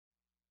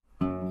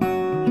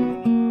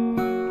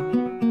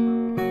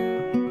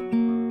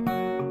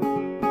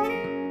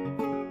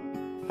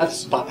Hi,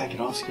 this is Bob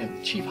Packadowski. I'm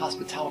the Chief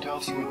Hospitality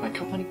Officer with my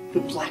company, The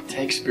Black Tie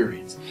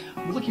Experience.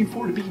 I'm looking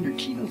forward to being your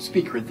keynote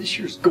speaker at this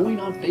year's Going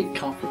on Faith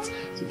Conference,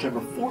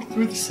 September 4th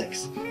through the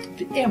 6th, at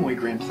the Amway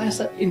Grand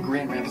Plaza in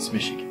Grand Rapids,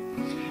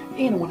 Michigan.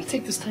 And I want to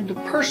take this time to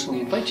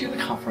personally invite you to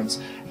the conference,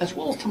 as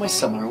well as to my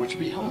seminar, which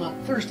will be held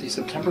on Thursday,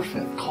 September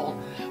 5th,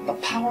 called The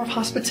Power of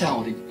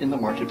Hospitality in the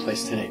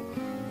Marketplace Today.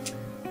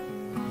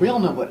 We all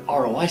know what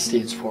ROI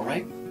stands for,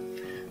 right?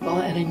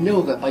 Well, and I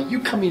know that by you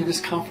coming to this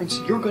conference,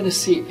 you're going to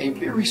see a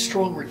very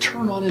strong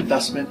return on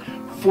investment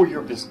for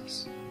your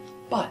business.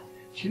 But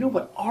do you know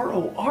what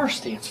ROR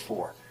stands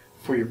for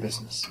your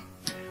business?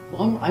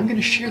 Well, I'm going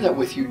to share that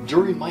with you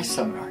during my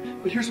seminar,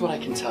 but here's what I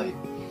can tell you.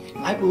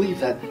 I believe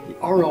that the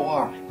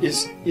ROR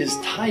is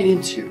tied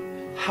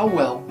into how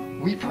well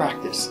we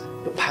practice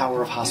the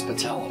power of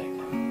hospitality.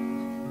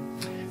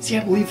 See,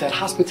 I believe that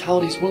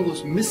hospitality is one of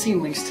those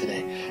missing links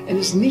today and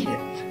is needed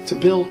to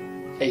build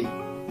a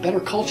better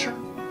culture,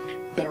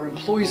 better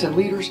employees and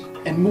leaders,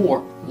 and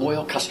more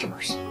loyal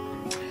customers.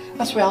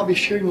 That's why I'll be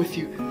sharing with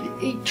you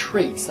the 8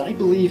 traits that I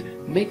believe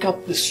make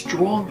up the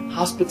strong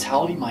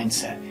hospitality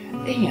mindset,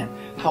 and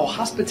how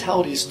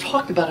hospitality is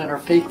talked about in our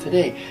faith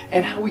today,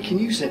 and how we can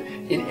use it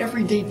in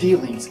everyday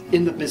dealings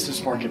in the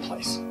business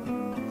marketplace.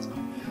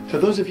 To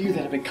those of you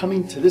that have been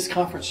coming to this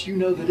conference, you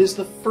know that it is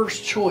the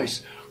first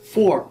choice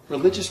for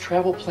religious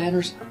travel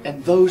planners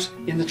and those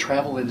in the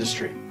travel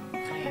industry.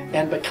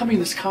 And by coming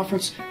to this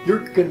conference, you're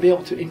going to be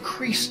able to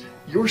increase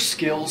your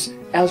skills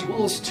as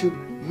well as to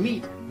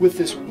meet with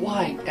this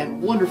wide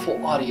and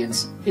wonderful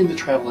audience in the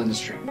travel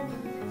industry.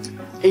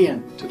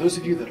 And to those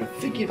of you that are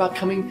thinking about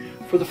coming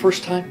for the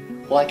first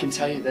time, well, I can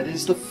tell you that it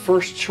is the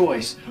first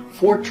choice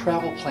for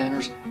travel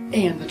planners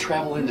and the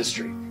travel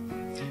industry.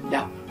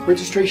 Now,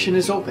 registration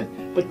is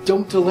open, but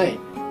don't delay,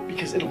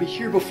 because it'll be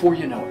here before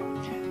you know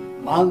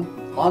it.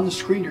 On the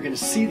screen, you're going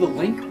to see the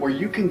link where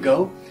you can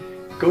go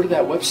to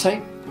that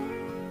website,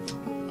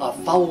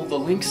 follow the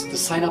links to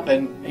sign up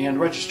and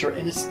register,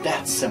 and it's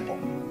that simple.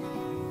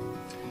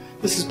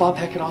 This is Bob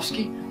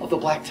Packadowski of the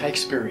Black Tie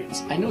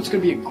Experience. I know it's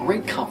going to be a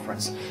great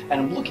conference, and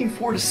I'm looking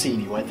forward to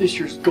seeing you at this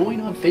year's Going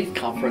on Faith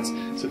Conference,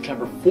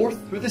 September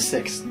 4th through the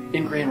 6th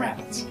in Grand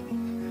Rapids.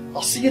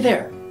 I'll see you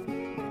there.